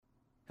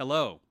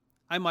Hello,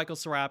 I'm Michael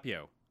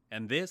Serapio,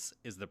 and this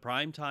is the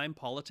Primetime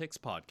Politics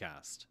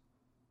Podcast.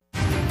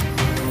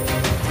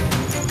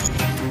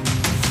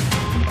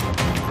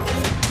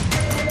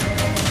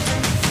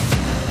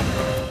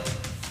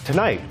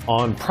 Tonight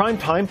on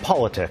Primetime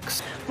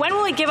Politics. When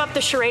will he give up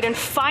the charade and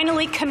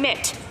finally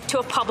commit to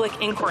a public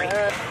inquiry?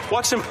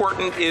 What's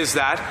important is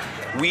that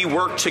we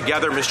work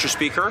together, Mr.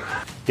 Speaker.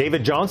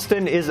 David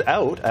Johnston is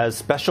out as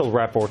special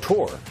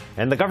rapporteur,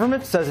 and the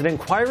government says an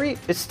inquiry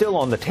is still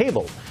on the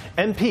table.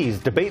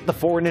 MPs debate the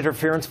foreign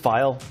interference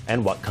file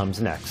and what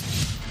comes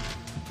next.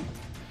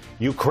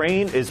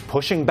 Ukraine is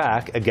pushing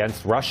back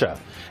against Russia,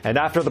 and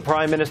after the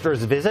Prime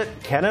Minister's visit,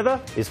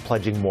 Canada is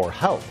pledging more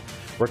help.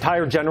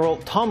 Retired General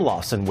Tom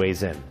Lawson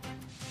weighs in.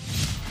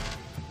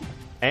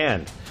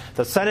 And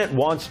the Senate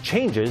wants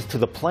changes to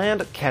the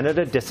planned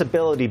Canada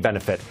Disability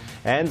Benefit,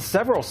 and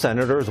several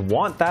senators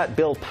want that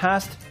bill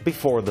passed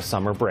before the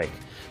summer break.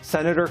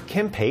 Senator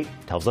Kim Pate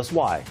tells us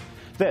why.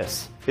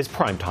 This is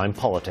Primetime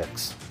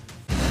Politics.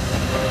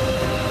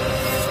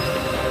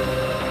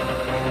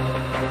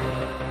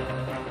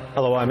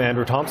 Hello, I'm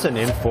Andrew Thompson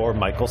in for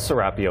Michael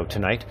Serapio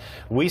tonight.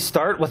 We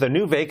start with a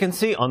new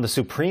vacancy on the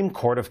Supreme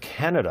Court of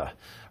Canada.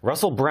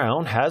 Russell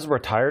Brown has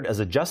retired as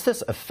a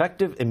justice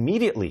effective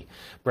immediately.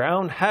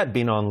 Brown had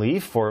been on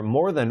leave for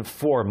more than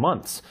 4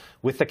 months,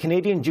 with the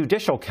Canadian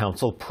Judicial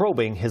Council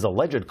probing his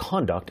alleged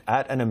conduct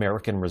at an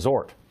American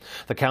resort.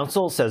 The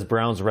council says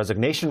Brown's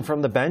resignation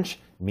from the bench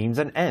means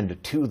an end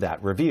to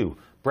that review.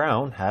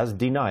 Brown has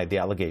denied the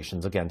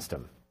allegations against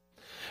him.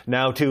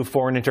 Now to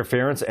foreign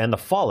interference and the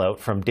fallout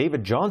from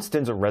David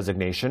Johnston's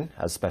resignation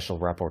as special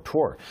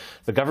rapporteur.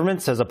 The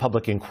government says a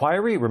public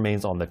inquiry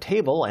remains on the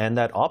table and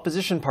that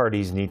opposition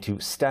parties need to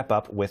step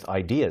up with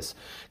ideas.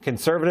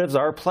 Conservatives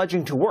are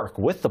pledging to work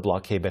with the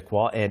Bloc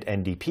Québécois and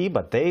NDP,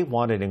 but they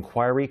want an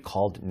inquiry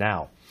called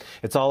now.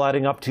 It's all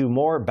adding up to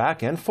more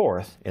back and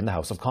forth in the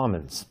House of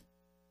Commons.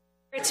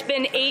 It's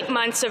been 8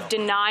 months of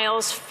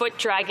denials,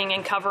 foot-dragging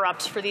and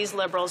cover-ups for these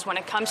Liberals when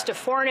it comes to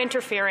foreign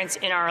interference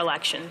in our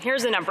election.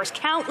 Here's the numbers.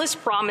 Countless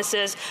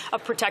promises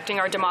of protecting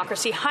our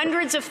democracy,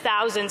 hundreds of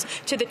thousands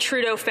to the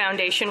Trudeau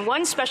Foundation,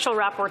 one special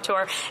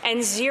rapporteur,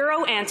 and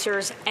zero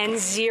answers and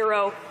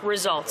zero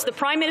results. The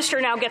Prime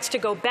Minister now gets to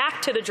go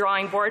back to the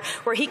drawing board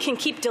where he can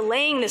keep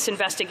delaying this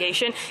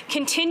investigation,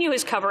 continue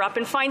his cover-up,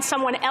 and find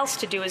someone else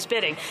to do his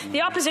bidding.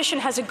 The opposition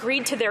has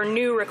agreed to their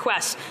new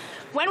requests.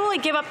 When will he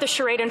give up the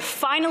charade and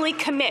finally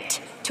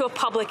commit to a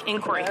public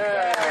inquiry?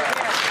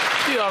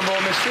 The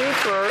Honourable Minister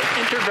for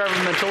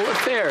Intergovernmental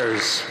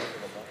Affairs.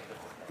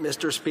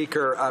 Mr.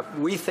 Speaker,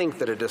 we think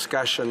that a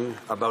discussion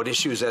about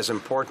issues as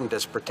important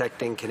as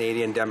protecting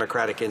Canadian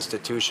democratic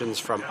institutions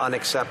from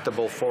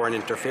unacceptable foreign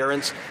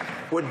interference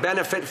would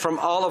benefit from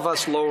all of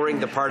us lowering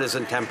the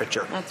partisan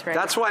temperature. That's right.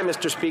 That's why,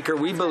 Mr. Speaker,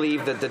 we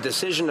believe that the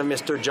decision of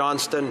Mr.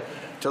 Johnston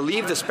to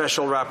leave the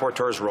special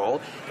rapporteur's role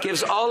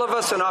gives all of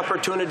us an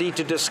opportunity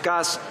to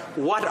discuss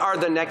what are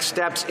the next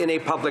steps in a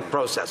public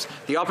process.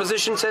 The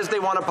opposition says they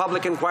want a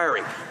public inquiry.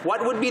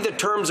 What would be the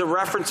terms of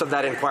reference of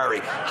that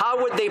inquiry?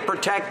 How would they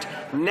protect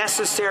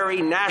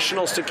necessary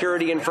national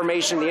security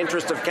information in the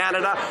interest of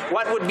Canada?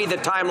 What would be the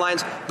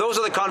timelines? Those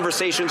are the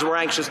conversations we're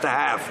anxious to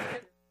have.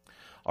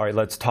 All right,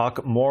 let's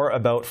talk more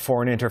about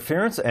foreign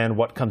interference and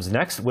what comes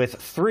next with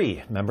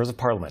 3 members of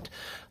Parliament.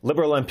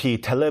 Liberal MP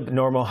Talib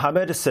Noor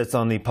Mohammed sits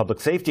on the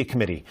Public Safety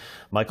Committee.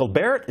 Michael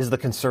Barrett is the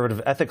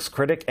Conservative ethics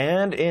critic,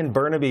 and in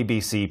Burnaby,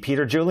 BC,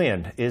 Peter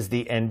Julian is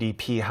the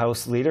NDP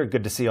House Leader.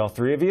 Good to see all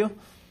 3 of you.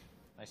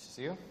 Nice to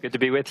see you. Good to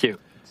be with you.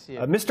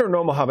 Mr.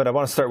 Noor Mohammed, I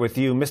want to start with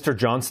you. Mr.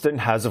 Johnston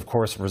has, of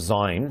course,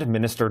 resigned.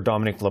 Minister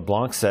Dominic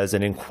LeBlanc says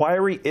an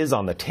inquiry is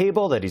on the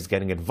table, that he's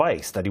getting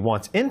advice, that he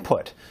wants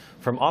input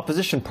from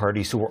opposition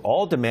parties who are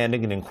all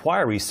demanding an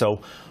inquiry.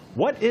 So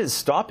what is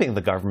stopping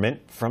the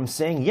government from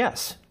saying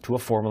yes to a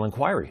formal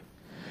inquiry?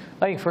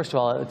 I think, first of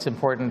all, it's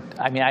important.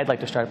 I mean, I'd like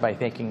to start by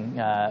thanking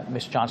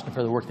Mr. Johnston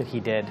for the work that he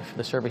did, for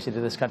the service he did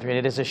to this country. And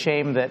it is a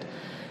shame that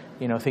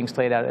things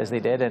played out as they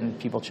did and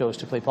people chose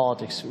to play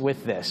politics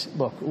with this.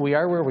 Look, we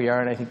are where we are,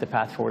 and I think the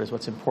path forward is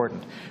what's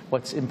important.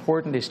 What's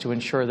important is to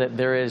ensure that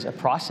there is a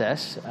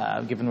process,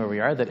 given where we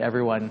are, that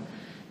everyone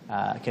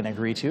can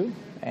agree to,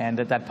 and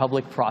that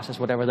public process,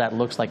 whatever that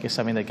looks like, is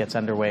something that gets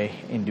underway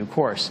in due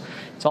course.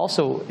 It's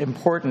also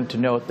important to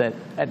note that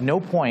at no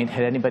point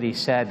had anybody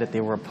said that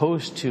they were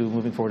opposed to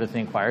moving forward with the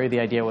inquiry.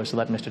 The idea was to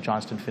let Mr.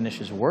 Johnston finish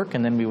his work,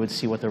 and then we would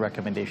see what the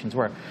recommendations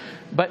were.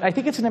 But I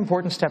think it's an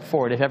important step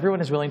forward. If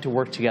everyone is willing to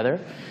work together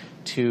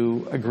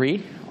to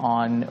agree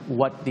on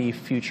what the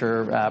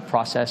future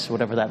process,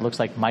 whatever that looks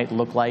like, might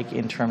look like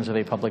in terms of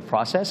a public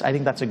process, I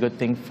think that's a good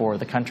thing for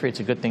the country. It's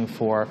a good thing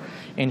for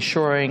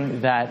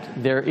ensuring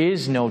that there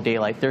is no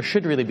daylight daylight. There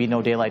should really be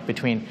no daylight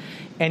between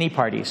any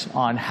parties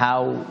on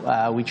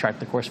how we chart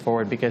the course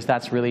forward, because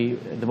that's really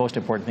the most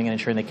important thing in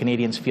ensuring that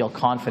Canadians feel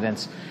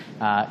confidence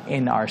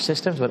in our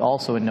systems, but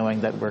also in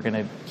knowing that we're going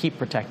to keep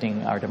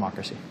protecting our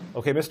democracy.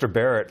 Okay, Mr.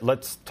 Barrett,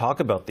 let's talk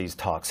about these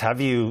talks. Have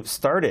you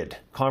started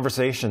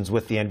conversations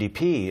with the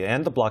NDP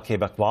and the Bloc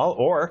Québécois,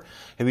 or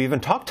have you even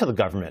talked to the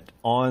government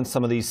on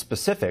some of these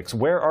specifics?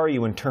 Where are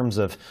you in terms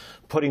of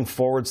putting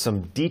forward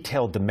some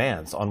detailed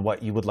demands on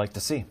what you would like to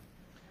see?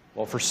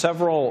 Well, for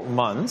several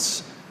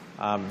months,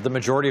 the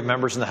majority of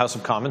members in the House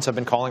of Commons have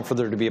been calling for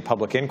there to be a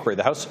public inquiry.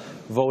 The House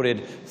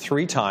voted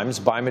 3 times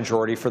by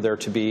majority for there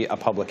to be a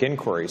public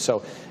inquiry.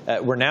 So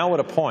we're now at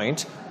a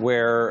point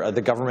where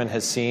the government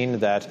has seen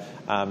that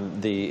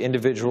the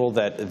individual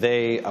that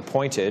they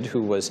appointed,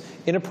 who was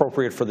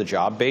inappropriate for the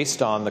job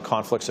based on the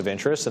conflicts of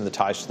interest and the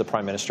ties to the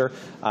Prime Minister,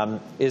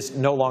 is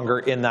no longer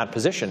in that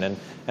position.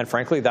 And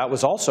frankly, that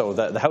was also,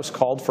 the House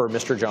called for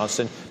Mr.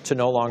 Johnston to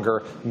no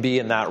longer be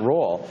in that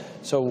role.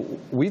 So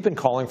we've been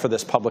calling for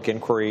this public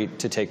inquiry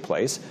to take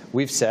place.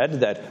 We've said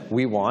that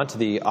we want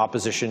the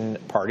opposition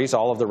parties,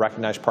 all of the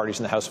recognized parties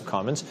in the House of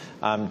Commons,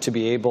 to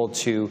be able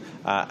to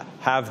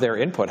have their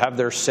input, have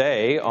their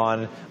say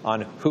on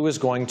who is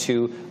going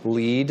to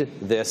lead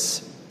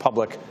this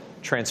public,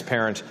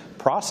 transparent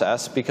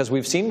process, because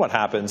we've seen what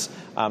happens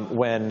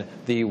when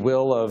the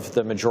will of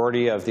the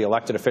majority of the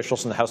elected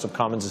officials in the House of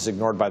Commons is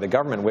ignored by the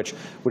government,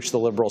 which the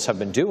Liberals have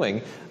been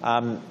doing.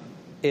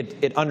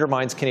 It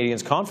undermines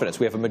Canadians' confidence.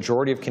 We have a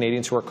majority of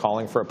Canadians who are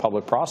calling for a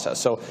public process.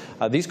 So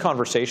these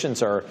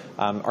conversations are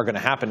going to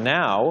happen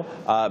now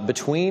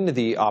between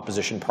the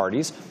opposition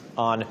parties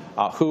on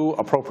who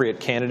appropriate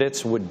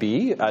candidates would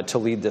be to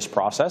lead this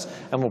process,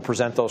 and we'll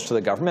present those to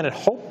the government and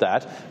hope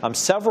that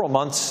several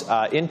months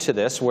into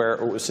this,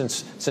 where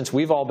since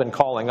we've all been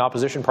calling,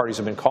 opposition parties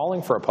have been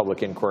calling for a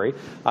public inquiry,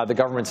 the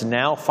government's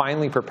now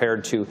finally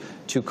prepared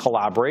to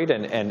collaborate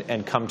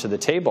and come to the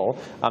table,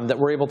 that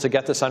we're able to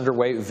get this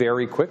underway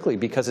very quickly,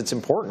 because it's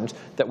important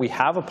that we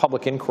have a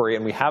public inquiry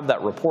and we have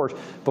that report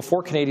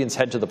before Canadians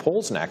head to the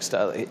polls next.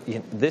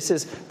 This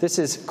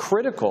is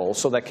critical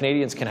so that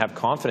Canadians can have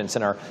confidence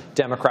in our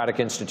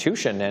democratic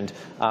institution,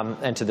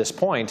 and to this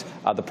point,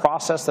 the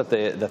process that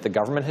the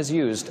government has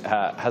used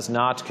has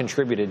not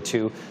contributed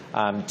to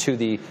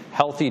the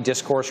healthy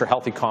discourse or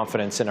healthy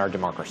confidence in our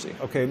democracy.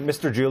 Okay,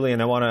 Mr. Julian,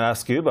 I want to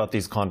ask you about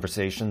these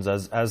conversations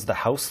as the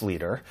House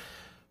leader.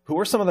 Who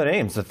are some of the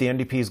names that the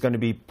NDP is going to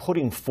be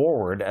putting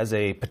forward as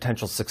a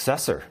potential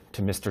successor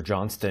to Mr.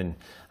 Johnston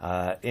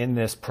in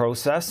this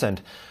process,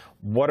 and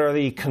what are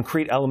the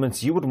concrete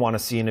elements you would want to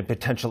see in a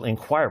potential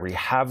inquiry?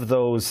 Have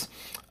those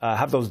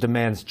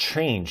demands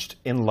changed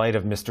in light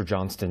of Mr.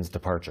 Johnston's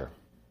departure?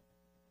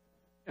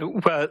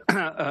 Well,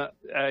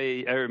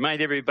 I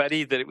remind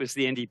everybody that it was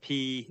the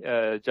NDP,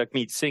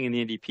 Jagmeet Singh and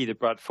the NDP, that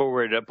brought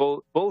forward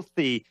both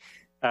the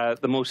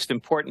most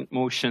important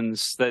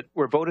motions that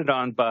were voted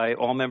on by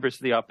all members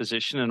of the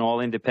opposition and all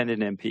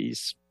independent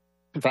MPs.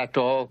 In fact,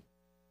 all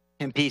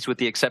MPs with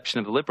the exception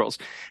of the Liberals.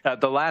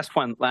 The last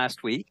one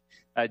last week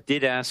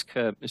did ask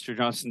Mr.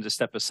 Johnston to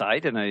step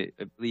aside, and I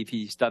believe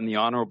he's done the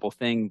honourable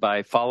thing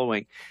by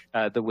following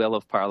the will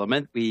of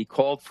Parliament. We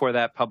called for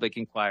that public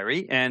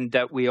inquiry, and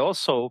we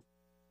also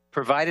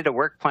provided a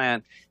work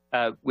plan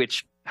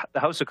which the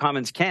House of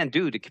Commons can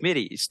do to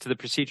committees, to the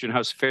Procedure and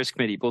House Affairs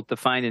Committee, both to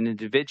find an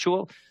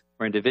individual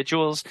or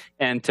individuals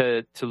and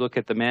to look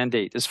at the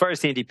mandate. As far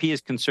as the NDP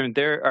is concerned,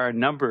 there are a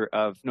number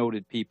of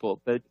noted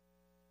people that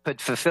could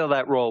fulfill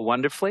that role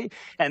wonderfully,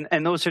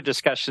 and those are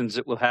discussions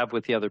that we'll have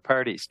with the other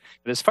parties.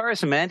 But as far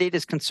as the mandate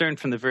is concerned,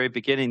 from the very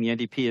beginning, the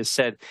NDP has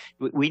said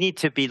we need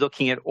to be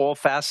looking at all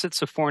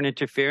facets of foreign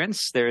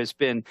interference. There has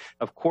been,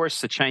 of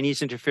course, the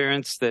Chinese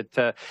interference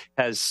that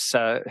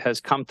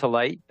has come to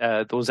light,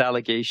 those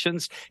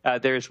allegations.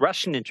 There's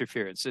Russian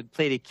interference. It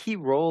played a key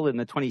role in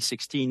the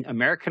 2016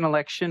 American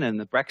election and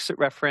the Brexit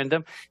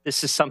referendum.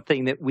 This is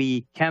something that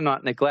we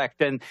cannot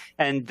neglect. And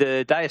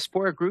the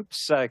diaspora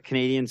groups,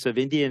 Canadians of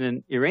Indian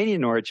and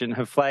Iranian origin,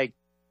 have flagged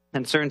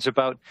concerns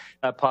about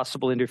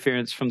possible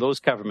interference from those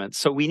governments.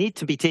 So we need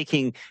to be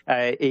taking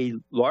a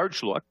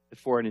large look at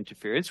foreign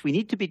interference. We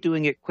need to be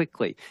doing it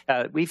quickly.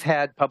 We've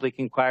had public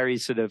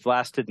inquiries that have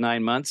lasted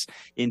 9 months.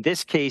 In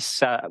this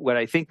case, what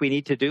I think we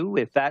need to do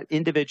with that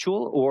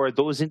individual or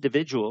those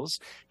individuals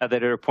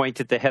that are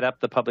appointed to head up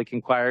the public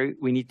inquiry,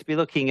 we need to be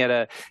looking at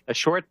a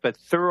short but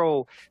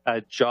thorough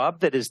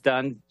job that is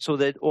done so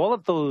that all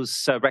of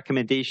those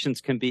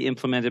recommendations can be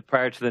implemented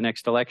prior to the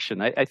next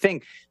election. I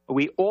think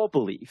we all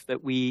believe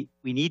that we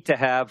need to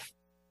have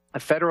a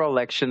federal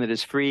election that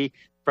is free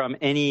from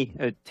any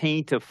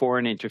taint of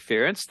foreign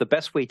interference. The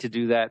best way to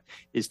do that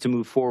is to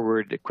move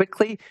forward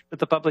quickly with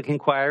the public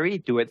inquiry,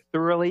 do it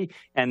thoroughly,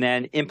 and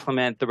then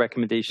implement the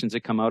recommendations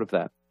that come out of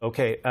that.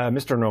 Okay,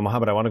 Mr. Nur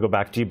Mohammed, I want to go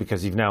back to you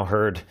because you've now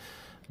heard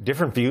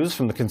different views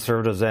from the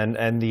Conservatives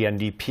and the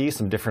NDP,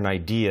 some different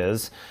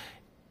ideas.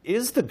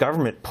 Is the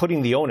government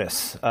putting the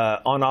onus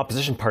on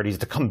opposition parties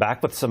to come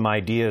back with some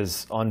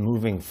ideas on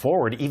moving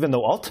forward, even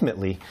though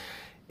ultimately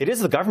It is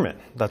the government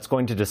that's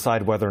going to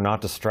decide whether or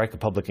not to strike a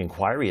public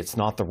inquiry. It's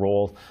not the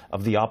role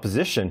of the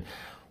opposition.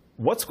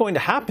 What's going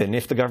to happen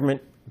if the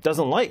government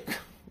doesn't like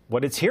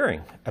what it's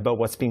hearing about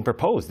what's being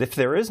proposed, if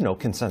there is no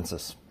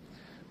consensus?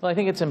 Well, I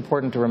think it's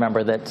important to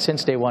remember that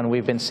since day one,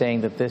 we've been saying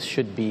that this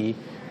should be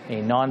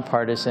a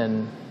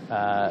nonpartisan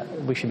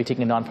we should be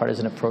taking a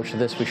nonpartisan approach to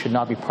this. We should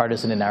not be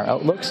partisan in our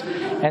outlooks.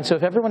 And so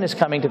if everyone is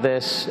coming to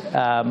this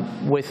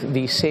with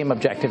the same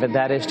objective, and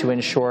that is to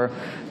ensure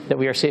that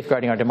we are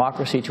safeguarding our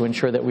democracy, to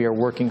ensure that we are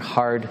working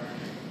hard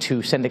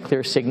to send a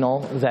clear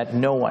signal that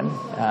no one,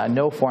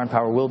 no foreign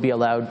power will be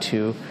allowed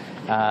to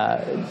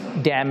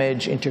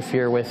damage,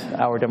 interfere with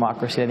our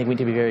democracy. I think we need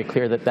to be very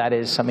clear that that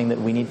is something that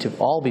we need to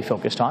all be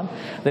focused on.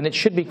 Then it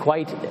should be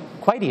quite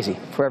easy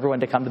for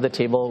everyone to come to the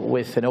table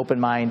with an open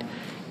mind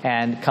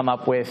and come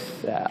up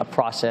with a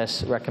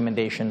process,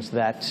 recommendations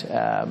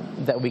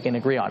that we can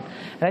agree on.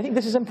 And I think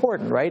this is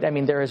important, right? I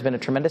mean, there has been a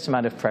tremendous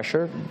amount of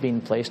pressure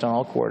being placed on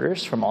all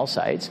quarters from all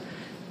sides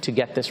to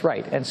get this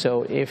right. And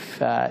so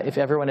if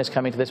everyone is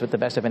coming to this with the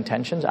best of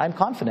intentions, I'm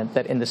confident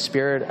that in the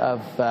spirit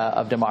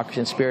of democracy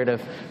and spirit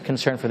of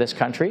concern for this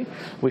country,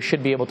 we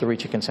should be able to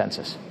reach a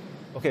consensus.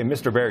 Okay,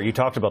 Mr. Barrett, you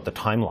talked about the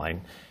timeline.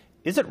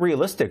 Is it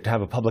realistic to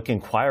have a public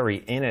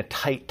inquiry in a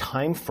tight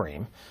time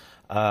frame?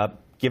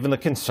 Given the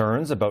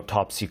concerns about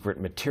top secret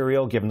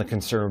material, given the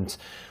concerns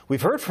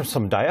we've heard from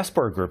some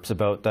diaspora groups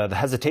about the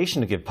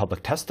hesitation to give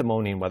public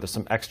testimony and whether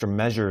some extra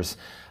measures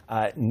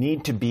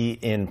need to be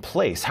in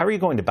place. How are you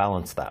going to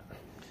balance that?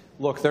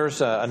 Look, there's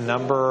a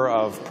number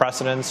of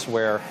precedents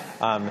where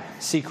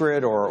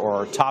secret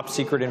or top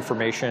secret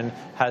information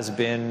has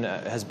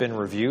been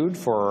reviewed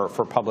for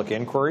public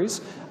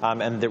inquiries,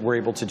 and that we're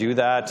able to do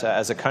that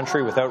as a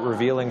country without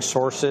revealing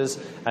sources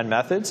and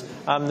methods.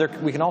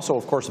 We can also,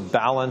 of course,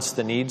 balance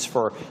the needs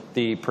for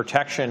the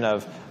protection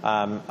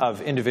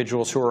of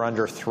individuals who are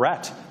under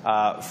threat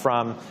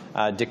from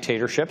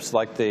dictatorships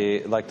like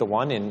the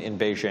one in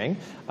Beijing.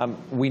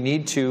 We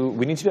need to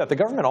do that. The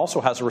government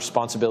also has a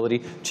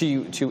responsibility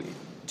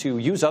to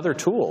use other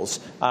tools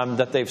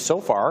that they've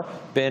so far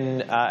been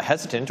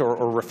hesitant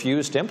or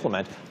refused to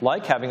implement,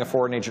 like having a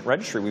foreign agent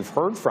registry. We've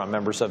heard from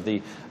members of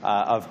the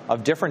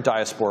of different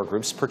diaspora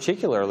groups,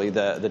 particularly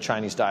the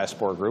Chinese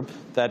diaspora group,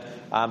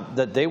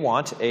 that they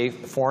want a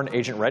foreign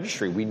agent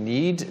registry. We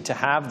need to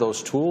have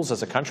those tools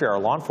as a country. Our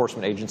law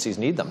enforcement agencies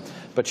need them.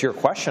 But to your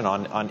question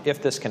on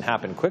if this can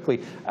happen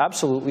quickly,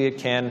 absolutely it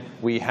can.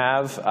 We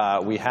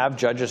have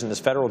judges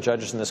federal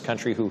judges in this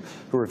country who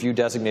review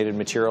designated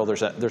material.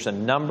 There's a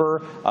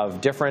number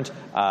of different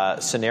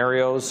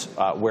scenarios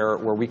where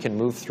we can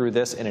move through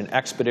this in an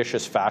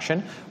expeditious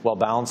fashion, while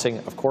balancing,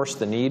 of course,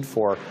 the need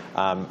for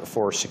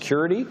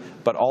security,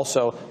 but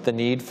also the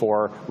need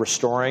for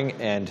restoring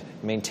and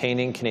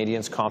maintaining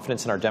Canadians'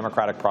 confidence in our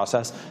democratic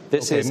process. I'm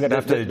going to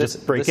have to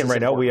just break in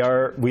right now. We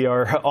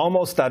are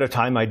almost out of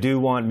time. I do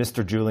want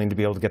Mr. Julian to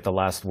be able to get the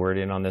last word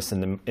in on this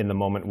in the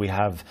moment we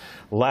have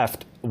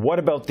left. What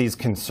about these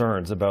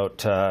concerns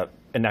about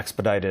an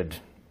expedited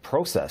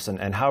process,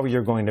 and how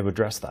you're going to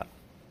address that?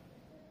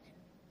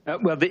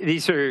 Well,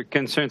 these are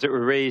concerns that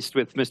were raised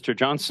with Mr.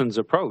 Johnston's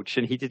approach,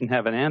 and he didn't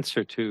have an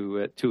answer to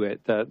it.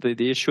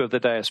 The issue of the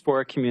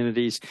diaspora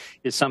communities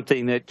is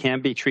something that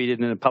can be treated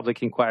in a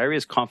public inquiry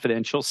as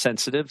confidential,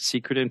 sensitive,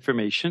 secret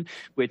information,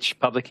 which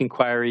public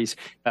inquiries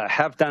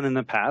have done in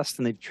the past,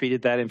 and they've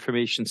treated that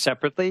information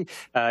separately.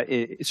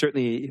 It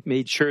certainly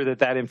made sure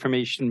that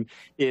information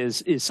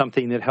is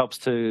something that helps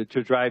to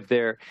drive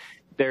their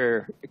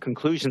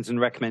conclusions and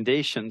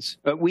recommendations.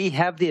 But we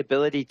have the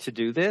ability to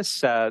do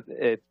this.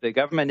 If the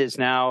government is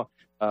now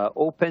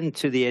open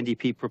to the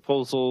NDP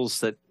proposals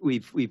that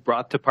we've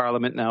brought to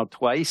Parliament now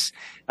twice,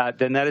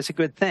 then that is a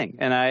good thing.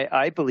 And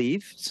I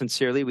believe,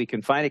 sincerely, we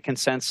can find a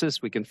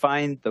consensus. We can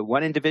find the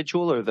one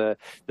individual or the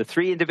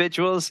three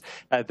individuals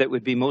that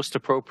would be most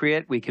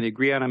appropriate. We can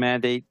agree on a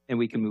mandate, and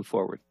we can move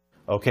forward.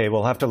 Okay,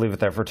 we'll have to leave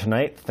it there for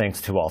tonight. Thanks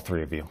to all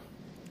three of you.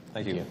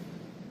 Thank you.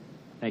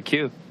 Thank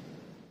you.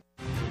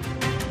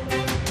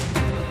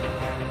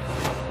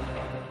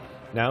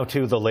 Now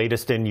to the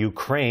latest in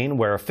Ukraine,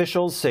 where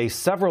officials say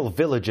several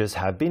villages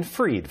have been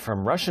freed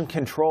from Russian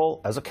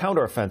control as a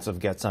counteroffensive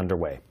gets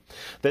underway.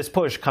 This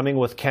push coming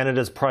with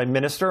Canada's Prime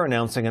Minister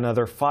announcing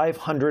another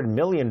 $500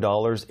 million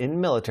in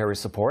military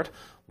support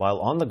while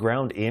on the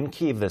ground in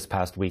Kyiv this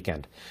past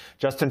weekend.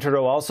 Justin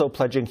Trudeau also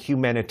pledging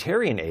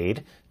humanitarian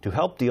aid to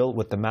help deal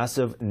with the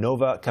massive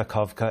Nova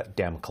Kakhovka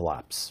dam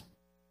collapse.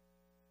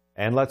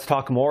 And let's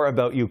talk more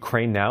about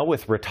Ukraine now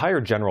with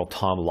retired General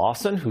Tom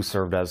Lawson, who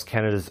served as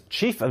Canada's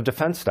Chief of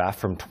Defence Staff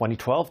from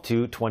 2012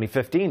 to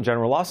 2015.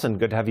 General Lawson,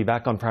 good to have you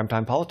back on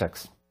Primetime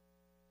Politics.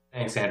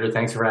 Thanks, Andrew.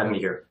 Thanks for having me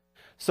here.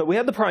 So we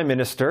had the Prime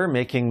Minister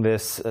making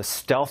this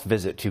stealth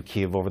visit to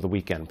Kyiv over the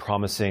weekend,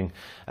 promising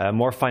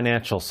more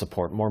financial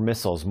support, more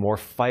missiles, more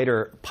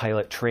fighter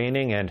pilot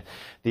training, and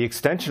the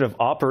extension of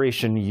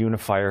Operation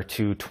Unifier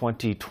to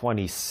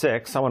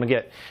 2026. I want to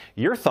get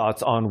your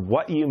thoughts on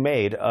what you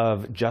made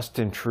of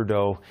Justin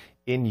Trudeau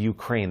in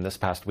Ukraine this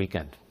past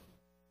weekend.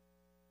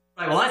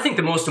 Well, I think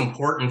the most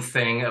important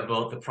thing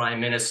about the Prime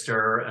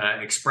Minister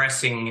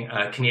expressing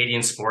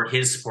Canadian support,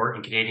 his support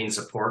and Canadian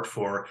support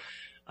for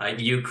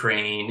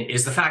Ukraine,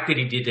 is the fact that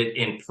he did it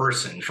in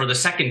person for the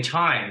second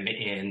time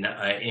in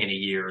a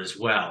year as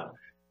well.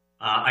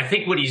 I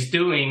think what he's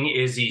doing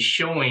is he's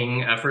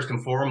showing, first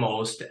and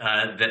foremost,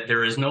 that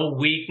there is no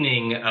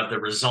weakening of the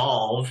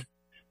resolve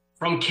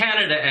from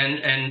Canada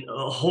and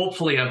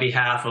hopefully on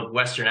behalf of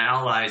Western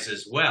allies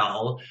as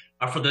well,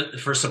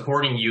 for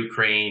supporting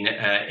Ukraine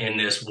in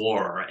this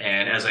war.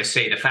 And as I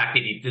say, the fact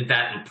that he did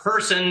that in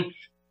person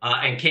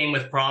and came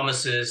with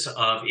promises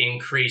of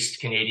increased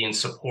Canadian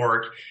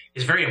support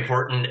is very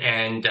important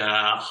and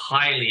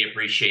highly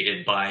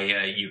appreciated by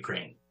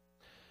Ukraine.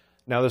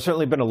 Now, there's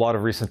certainly been a lot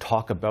of recent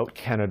talk about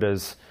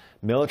Canada's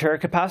military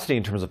capacity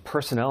in terms of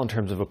personnel, in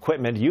terms of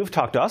equipment. You've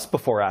talked to us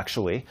before,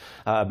 actually,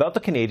 about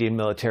the Canadian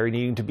military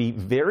needing to be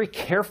very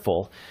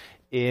careful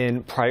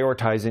in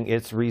prioritizing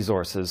its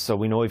resources. So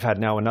we know we've had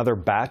now another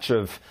batch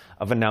of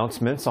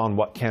announcements on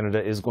what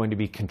Canada is going to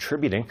be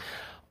contributing.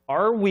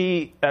 Are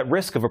we at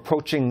risk of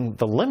approaching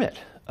the limit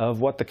of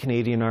what the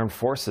Canadian Armed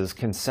Forces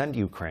can send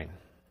Ukraine?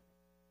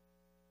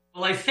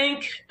 Well, I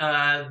think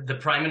the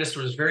Prime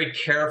Minister was very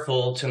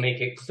careful to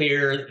make it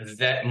clear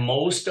that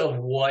most of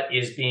what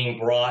is being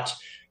brought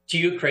to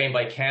Ukraine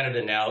by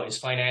Canada now is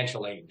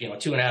financial aid.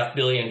 $2.5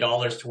 billion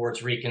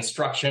towards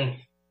reconstruction,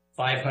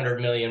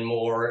 $500 million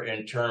more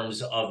in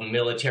terms of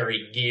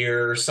military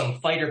gear, some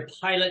fighter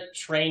pilot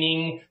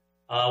training,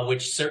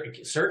 which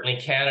certainly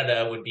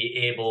Canada would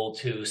be able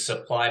to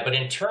supply. But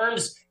in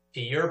terms, to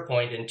your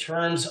point, in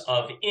terms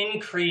of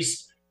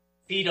increased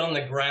feet on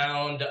the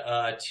ground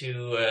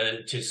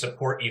to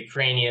support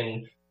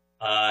Ukrainian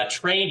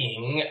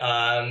training,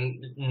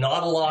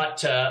 not a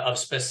lot of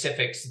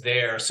specifics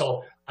there.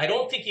 So I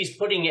don't think he's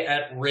putting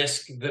at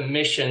risk the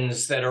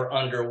missions that are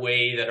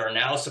underway that are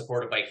now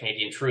supported by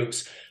Canadian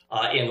troops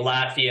in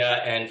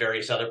Latvia and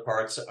various other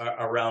parts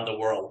around the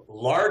world.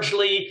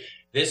 Largely,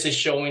 this is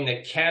showing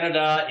that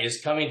Canada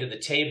is coming to the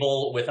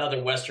table with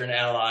other Western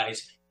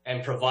allies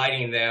and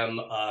providing them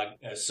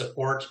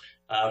support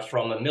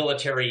from a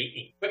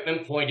military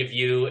equipment point of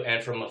view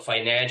and from a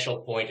financial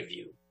point of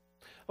view.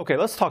 Okay,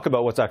 let's talk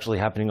about what's actually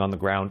happening on the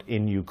ground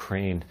in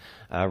Ukraine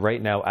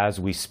right now as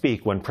we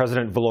speak. When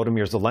President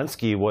Volodymyr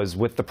Zelensky was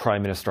with the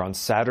Prime Minister on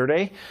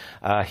Saturday,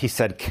 he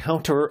said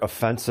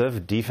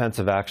counter-offensive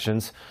defensive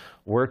actions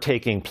were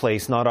taking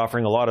place, not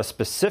offering a lot of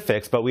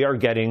specifics, but we are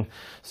getting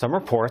some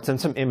reports and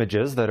some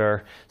images that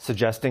are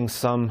suggesting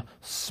some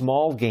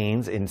small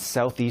gains in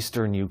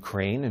southeastern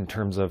Ukraine in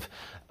terms of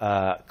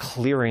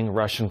clearing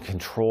Russian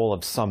control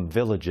of some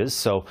villages.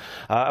 So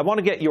I want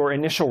to get your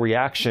initial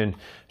reaction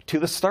to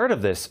the start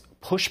of this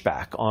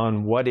pushback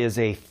on what is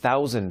a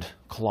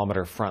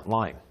 1,000-kilometer front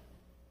line.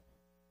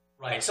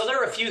 Right. So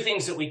there are a few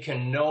things that we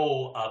can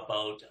know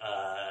about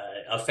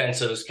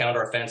offensives,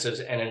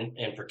 counteroffensives, and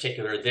in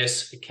particular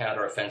this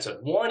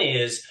counteroffensive. One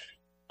is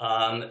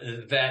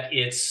that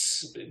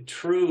it's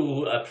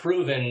true,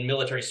 proven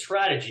military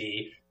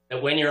strategy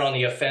that when you're on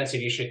the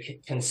offensive, you should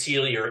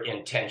conceal your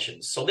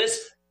intentions. So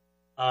this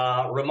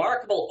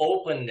remarkable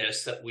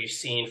openness that we've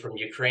seen from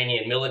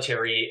Ukrainian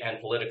military and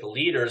political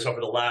leaders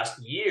over the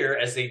last year,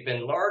 as they've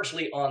been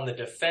largely on the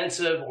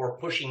defensive or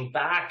pushing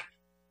back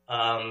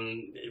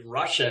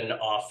Russian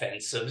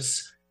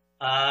offensives,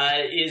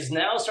 is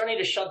now starting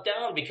to shut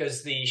down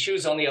because the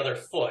shoe's on the other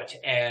foot.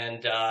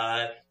 And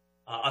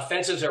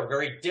offensives are a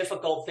very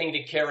difficult thing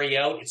to carry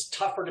out. It's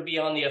tougher to be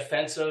on the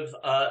offensive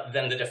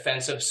than the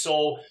defensive.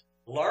 So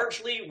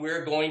largely,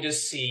 we're going to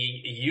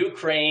see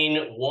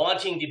Ukraine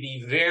wanting to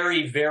be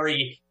very,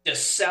 very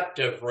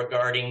deceptive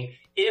regarding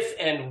if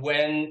and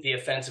when the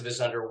offensive is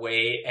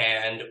underway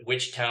and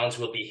which towns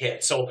will be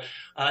hit. So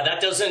that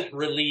doesn't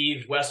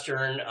relieve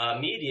Western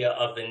media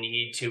of the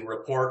need to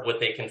report what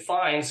they can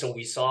find. So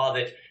we saw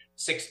that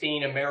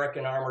 16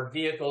 American armored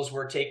vehicles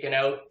were taken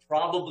out,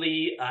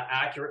 probably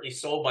accurately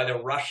so by the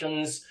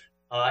Russians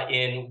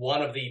in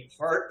one of the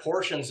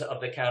portions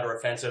of the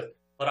counteroffensive.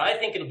 But I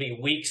think it'll be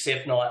weeks,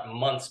 if not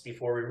months,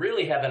 before we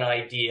really have an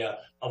idea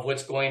of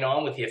what's going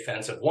on with the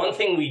offensive. One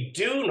thing we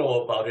do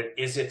know about it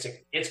is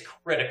it's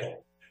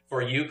critical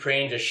for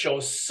Ukraine to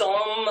show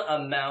some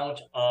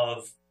amount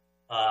of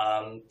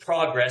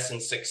progress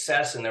and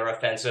success in their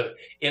offensive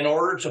in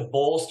order to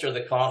bolster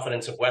the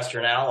confidence of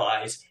Western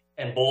allies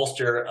and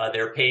bolster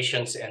their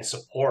patience and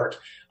support,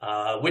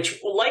 which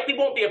likely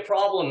won't be a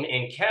problem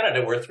in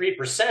Canada, where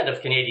 3% of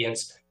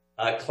Canadians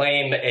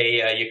claim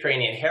a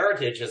Ukrainian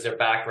heritage as their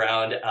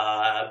background,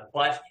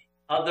 but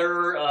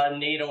other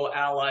NATO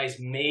allies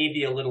may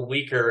be a little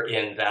weaker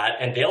in that,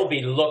 and they'll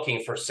be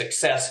looking for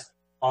success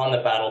on the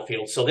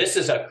battlefield. So this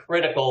is a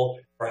critical,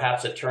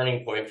 perhaps a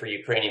turning point for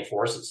Ukrainian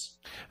forces.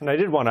 And I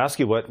did want to ask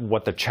you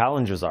what the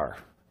challenges are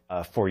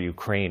for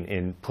Ukraine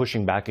in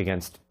pushing back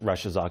against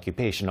Russia's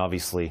occupation.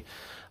 Obviously,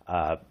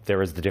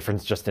 there is the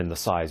difference just in the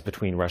size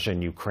between Russia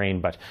and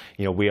Ukraine, but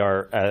we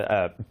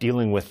are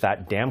dealing with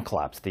that dam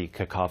collapse, the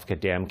Kakhovka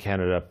Dam.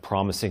 Canada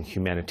promising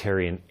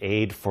humanitarian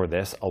aid for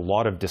this. A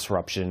lot of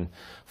disruption,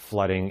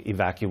 flooding,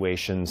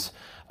 evacuations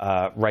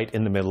right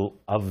in the middle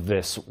of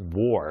this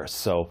war.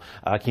 So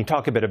can you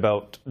talk a bit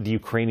about the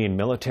Ukrainian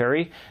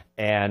military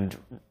and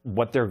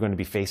what they're going to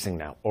be facing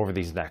now over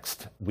these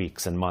next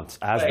weeks and months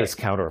as this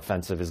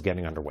counteroffensive is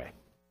getting underway?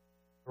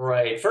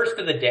 Right. First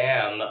to the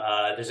dam,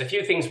 there's a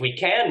few things we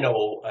can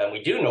know, and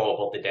we do know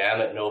about the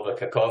dam at Nova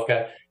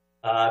Kakhovka.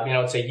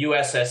 It's a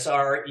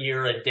USSR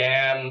era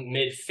dam,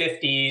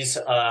 mid-50s,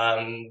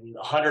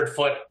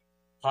 100-foot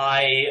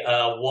high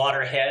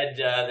waterhead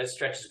that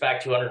stretches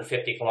back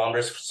 250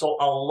 kilometers. So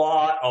a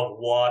lot of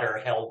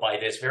water held by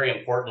this very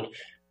important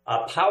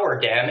power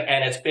dam,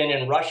 and it's been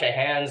in Russian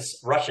hands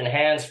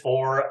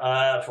for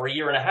a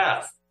year and a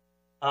half.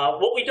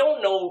 What we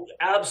don't know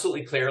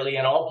absolutely clearly,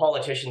 and all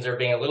politicians are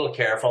being a little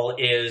careful,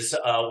 is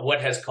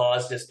what has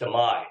caused its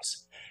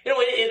demise.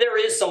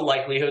 There is some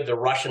likelihood the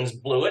Russians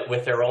blew it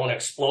with their own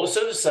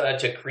explosives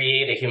to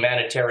create a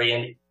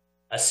humanitarian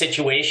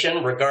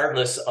situation,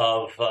 regardless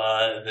of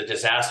the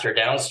disaster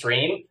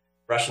downstream.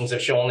 Russians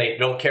have shown they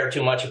don't care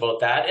too much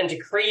about that, and to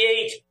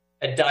create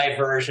a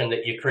diversion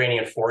that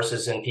Ukrainian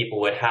forces and people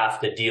would have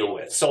to deal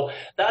with. So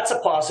that's a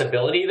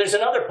possibility. There's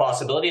another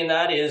possibility, and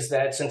that is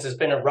that since it's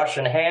been in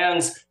Russian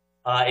hands,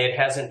 it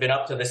hasn't been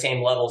up to the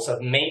same levels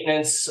of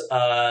maintenance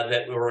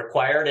that were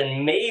required,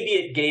 and maybe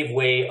it gave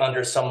way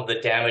under some of the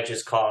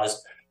damages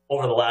caused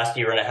over the last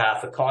year and a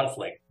half of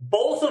conflict.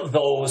 Both of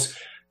those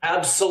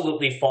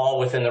absolutely fall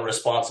within the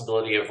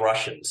responsibility of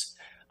Russians.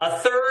 A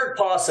third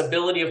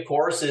possibility, of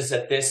course, is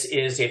that this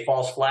is a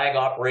false flag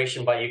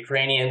operation by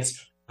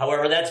Ukrainians.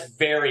 However, that's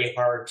very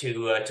hard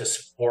to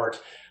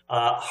support.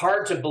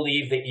 Hard to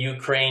believe that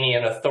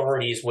Ukrainian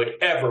authorities would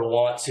ever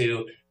want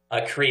to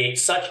create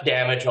such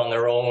damage on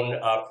their own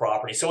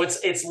property. So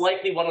it's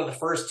likely one of the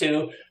first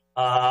two.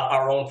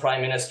 Our own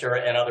prime minister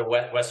and other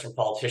Western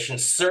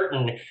politicians,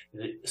 certainly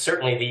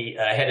the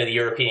head of the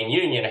European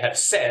Union, have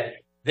said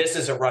this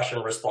is a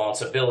Russian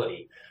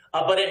responsibility.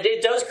 But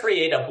it does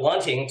create a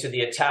blunting to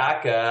the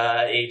attack,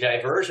 a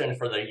diversion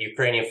for the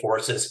Ukrainian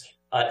forces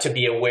to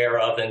be aware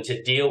of and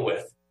to deal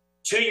with.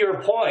 To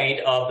your point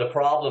of the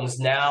problems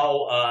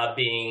now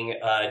being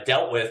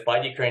dealt with by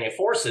the Ukrainian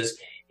forces,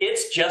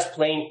 it's just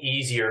plain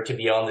easier to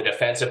be on the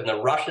defensive. And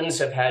the Russians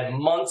have had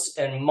months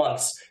and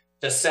months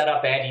to set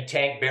up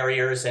anti-tank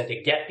barriers and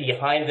to get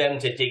behind them,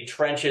 to dig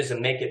trenches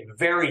and make it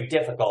very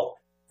difficult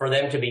for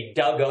them to be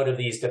dug out of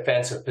these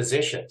defensive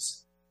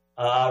positions.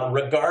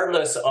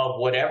 Regardless of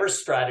whatever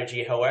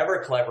strategy,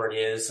 however clever it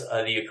is,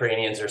 the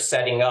Ukrainians are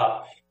setting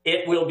up,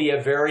 it will be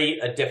a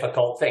very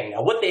difficult thing.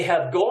 Now, what they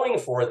have going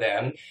for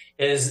them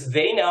is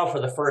they now, for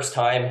the first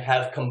time,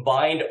 have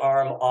combined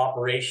arm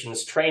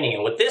operations training.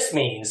 And what this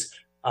means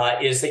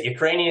is that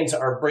Ukrainians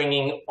are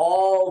bringing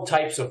all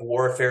types of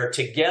warfare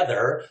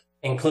together,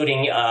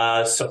 including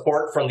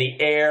support from the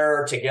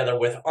air, together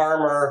with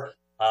armor,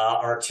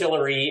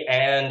 artillery,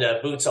 and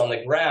boots on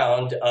the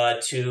ground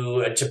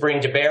to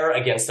bring to bear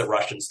against the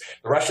Russians.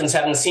 The Russians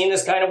haven't seen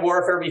this kind of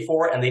warfare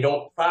before, and they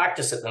don't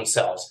practice it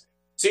themselves.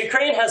 So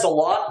Ukraine has a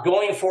lot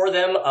going for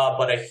them,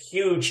 but a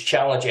huge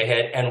challenge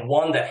ahead, and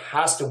one that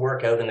has to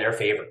work out in their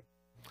favor.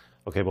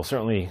 Okay, we'll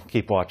certainly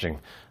keep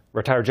watching.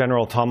 Retired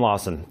General Tom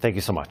Lawson, thank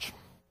you so much.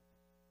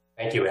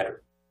 Thank you, Andrew.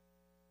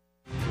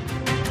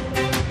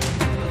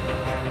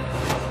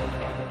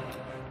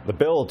 The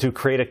bill to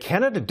create a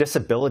Canada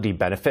Disability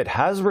Benefit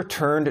has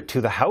returned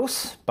to the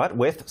House, but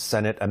with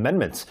Senate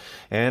amendments.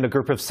 And a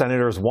group of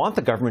senators want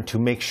the government to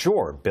make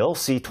sure Bill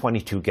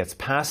C-22 gets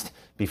passed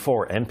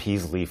before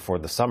MPs leave for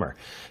the summer.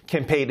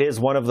 Kim Pate is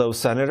one of those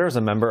senators,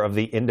 a member of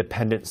the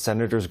Independent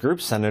Senators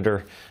Group.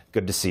 Senator,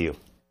 good to see you.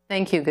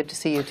 Thank you. Good to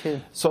see you,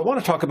 too. So I want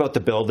to talk about the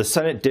bill. The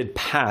Senate did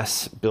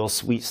pass Bill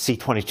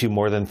C-22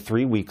 more than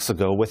 3 weeks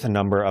ago with a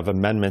number of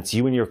amendments.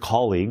 You and your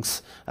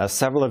colleagues,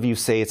 several of you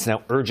say it's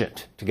now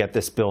urgent to get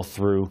this bill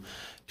through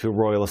to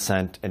royal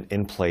assent and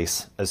in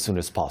place as soon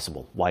as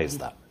possible. Why is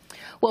that?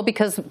 Well,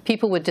 because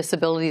people with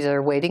disabilities are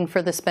waiting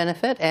for this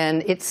benefit,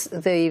 and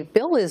the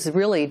bill is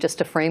really just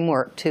a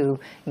framework to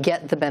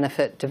get the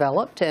benefit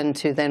developed and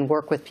to then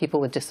work with people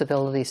with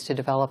disabilities to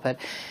develop it.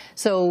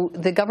 So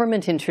the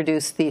government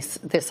introduced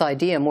this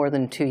idea more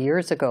than 2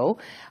 years ago.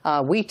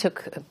 We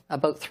took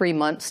about 3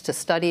 months to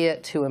study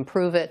it, to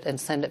improve it, and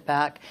send it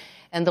back.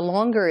 And the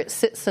longer it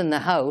sits in the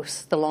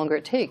House, the longer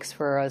it takes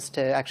for us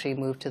to actually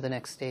move to the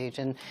next stage.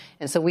 And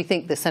so we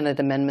think the Senate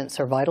amendments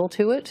are vital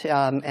to it,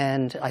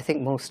 and I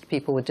think most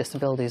people with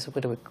disabilities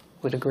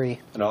would agree.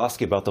 And I'll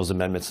ask you about those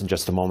amendments in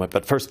just a moment.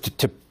 But first,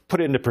 to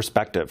put it into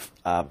perspective,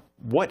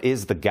 what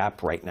is the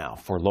gap right now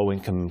for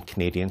low-income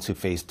Canadians who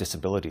face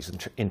disabilities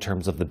in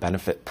terms of the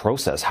benefit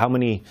process? How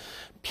many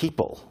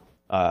people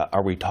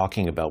are we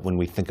talking about when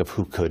we think of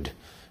who could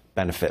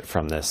benefit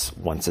from this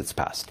once it's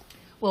passed?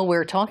 Well,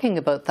 we're talking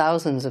about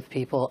thousands of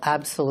people,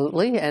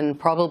 absolutely, and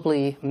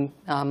probably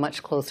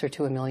much closer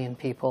to 1 million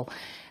people.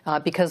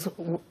 Because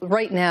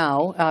right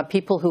now,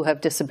 people who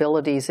have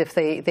disabilities, if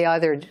they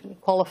either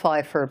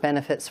qualify for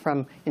benefits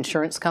from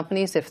insurance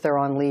companies if they're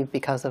on leave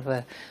because of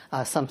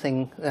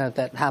something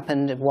that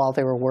happened while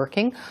they were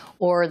working,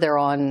 or they're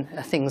on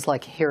things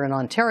like here in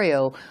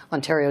Ontario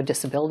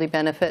disability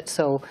benefit,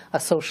 so a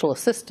social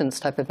assistance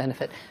type of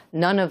benefit.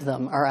 None of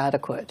them are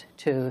adequate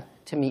to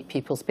meet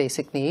people's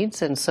basic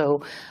needs. And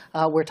so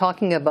we're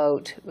talking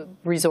about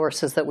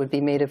resources that would be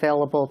made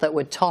available that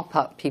would top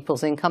up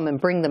people's income and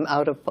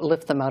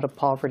lift them out of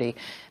poverty.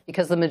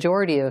 Because the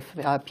majority of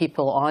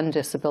people on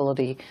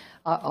disability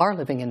are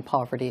living in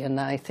poverty, and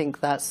I think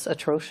that's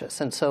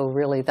atrocious. And so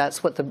really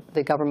that's what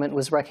the government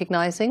was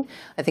recognizing.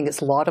 I think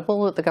it's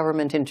laudable that the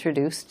government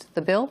introduced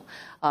the bill.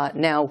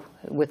 Now,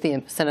 with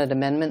the Senate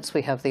amendments,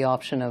 we have the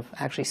option of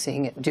actually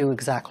seeing it do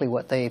exactly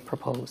what they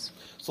propose.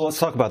 So let's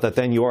talk about that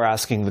then. You are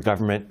asking the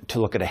government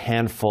to look at a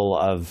handful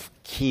of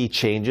key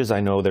changes. I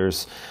know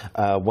there's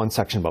one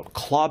section about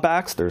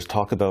clawbacks. There's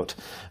talk about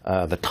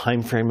the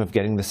time frame of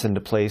getting this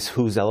into place,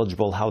 who's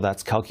eligible, how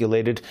that's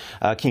calculated.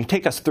 Can you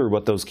take us through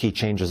what those key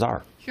changes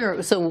are?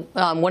 Sure. So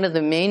one of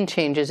the main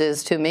changes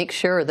is to make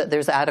sure that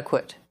there's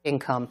adequate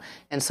income.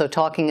 And so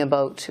talking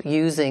about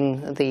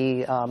using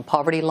the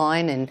poverty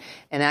line and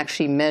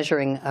actually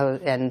measuring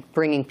and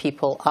bringing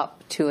people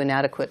up to an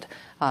adequate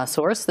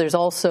source. There's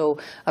also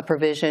a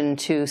provision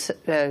to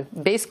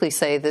basically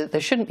say that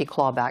there shouldn't be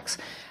clawbacks.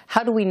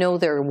 How do we know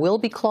there will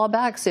be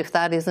clawbacks if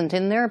that isn't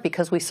in there?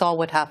 Because we saw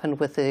what happened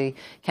with the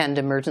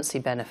Canada Emergency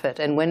Benefit.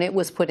 And when it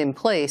was put in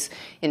place,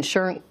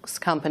 insurance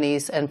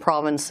companies and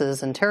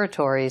provinces and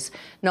territories,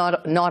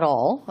 not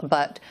all,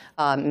 but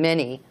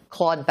many,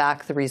 clawed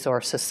back the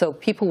resources. So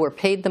people were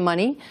paid the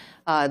money,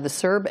 the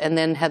CERB, and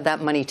then had that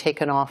money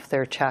taken off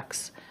their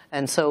checks.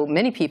 And so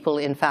many people,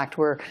 in fact,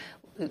 were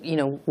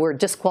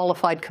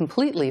disqualified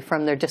completely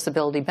from their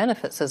disability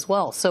benefits as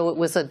well. So it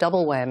was a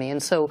double whammy.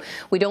 And so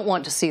we don't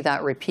want to see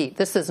that repeat.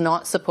 This is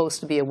not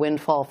supposed to be a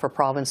windfall for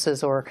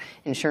provinces or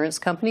insurance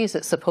companies.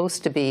 It's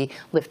supposed to be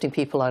lifting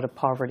people out of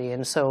poverty.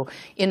 And so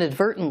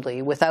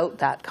inadvertently, without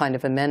that kind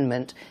of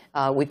amendment,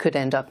 we could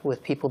end up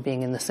with people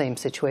being in the same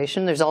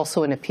situation. There's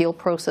also an appeal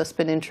process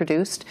been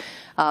introduced,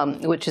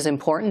 which is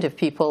important if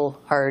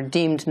people are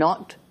deemed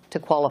not to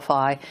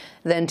qualify,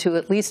 then to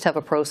at least have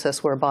a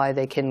process whereby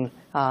they can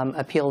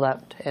appeal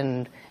that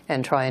and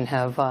try and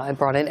have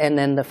brought in. And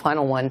then the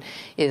final one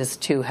is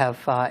to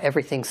have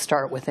everything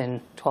start within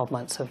 12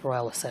 months of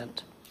royal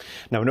assent.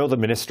 Now, I know the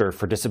Minister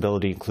for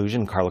Disability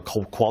Inclusion, Carla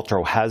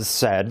Qualtrough, has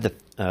said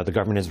that the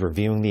government is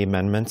reviewing the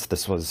amendments.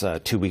 This was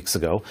 2 weeks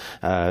ago.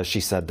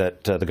 She said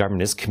that the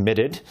government is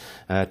committed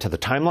to the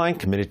timeline,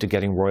 committed to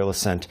getting royal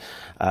assent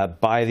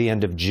by the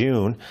end of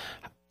June.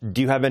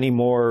 Do you have any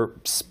more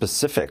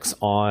specifics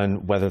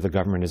on whether the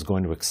government is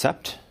going to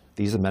accept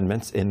these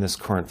amendments in this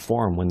current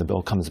form when the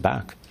bill comes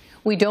back?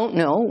 We don't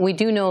know. We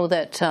do know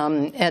that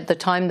at the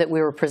time that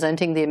we were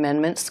presenting the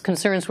amendments,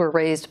 concerns were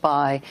raised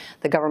by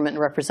the government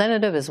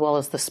representative as well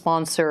as the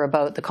sponsor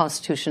about the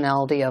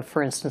constitutionality of,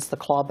 for instance, the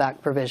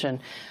clawback provision.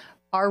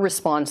 Our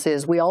response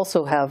is we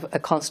also have a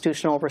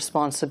constitutional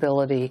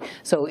responsibility.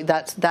 So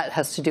that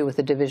has to do with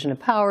the division of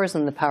powers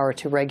and the power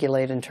to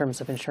regulate in terms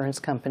of insurance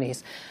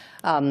companies.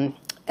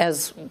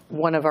 As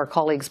one of our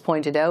colleagues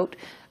pointed out,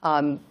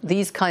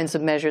 these kinds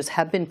of measures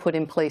have been put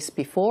in place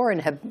before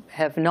and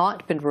have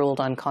not been ruled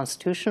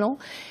unconstitutional.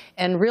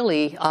 And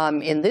really,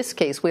 in this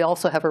case, we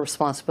also have a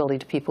responsibility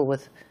to people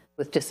with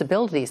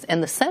disabilities.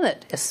 And the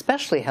Senate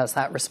especially has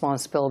that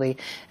responsibility.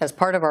 As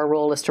part of our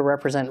role is to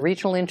represent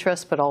regional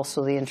interests, but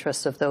also the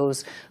interests of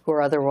those who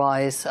are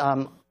otherwise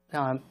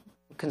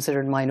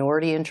considered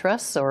minority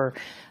interests, or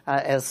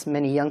as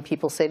many young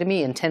people say to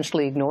me,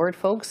 intentionally ignored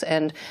folks,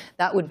 and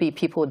that would be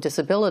people with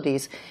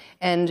disabilities.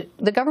 And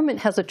the government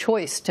has a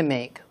choice to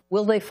make.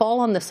 Will they fall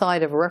on the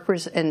side of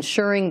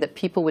ensuring that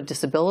people with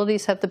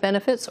disabilities have the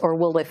benefits, or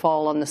will they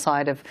fall on the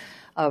side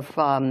of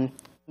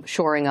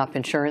shoring up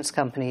insurance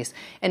companies?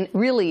 And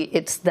really,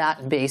 it's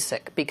that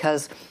basic,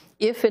 because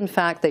if, in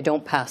fact, they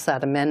don't pass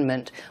that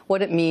amendment,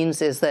 what it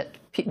means is that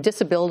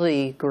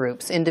disability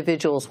groups,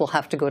 individuals, will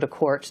have to go to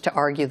court to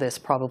argue this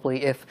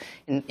probably if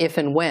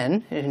and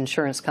when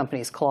insurance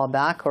companies claw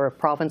back or if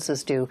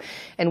provinces do.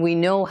 And we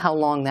know how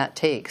long that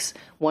takes.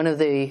 One of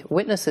the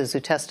witnesses who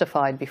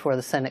testified before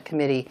the Senate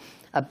committee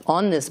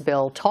on this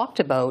bill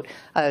talked about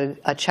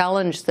a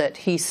challenge that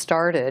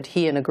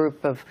he and a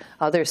group of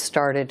others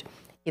started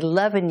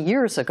 11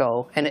 years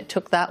ago, and it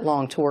took that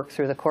long to work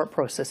through the court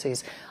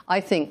processes.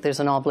 I think there's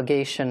an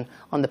obligation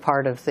on the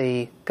part of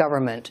the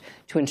government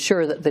to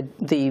ensure that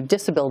the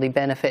disability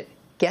benefit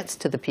gets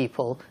to the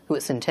people who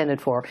it's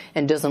intended for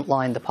and doesn't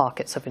line the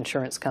pockets of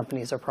insurance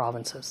companies or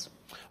provinces.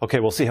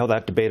 Okay, we'll see how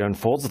that debate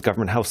unfolds. The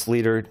government House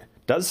Leader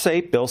does say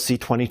Bill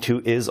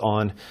C-22 is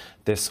on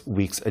this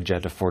week's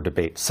agenda for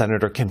debate.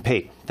 Senator Kim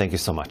Pate, thank you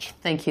so much.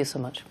 Thank you so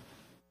much.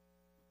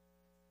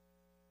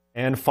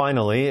 And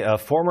finally, a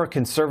former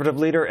Conservative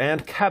leader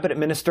and cabinet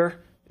minister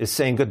is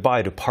saying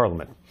goodbye to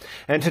Parliament.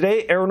 And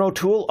today, Erin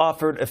O'Toole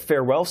offered a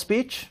farewell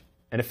speech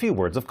and a few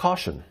words of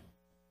caution.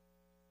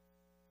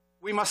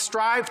 We must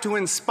strive to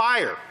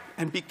inspire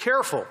and be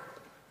careful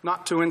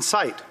not to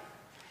incite.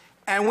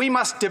 And we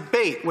must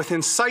debate with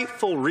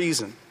insightful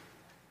reason,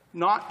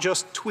 not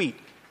just tweet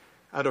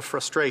out of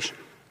frustration.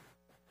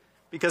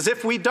 Because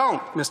if we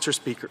don't, Mr.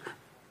 Speaker,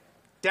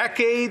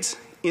 decades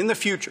in the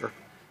future,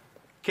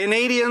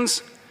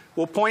 Canadians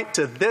will point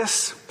to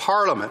this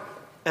Parliament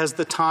as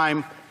the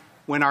time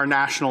when our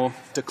national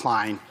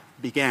decline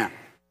began.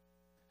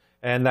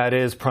 And that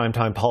is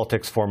Primetime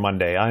Politics for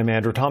Monday. I'm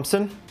Andrew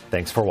Thompson.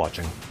 Thanks for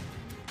watching.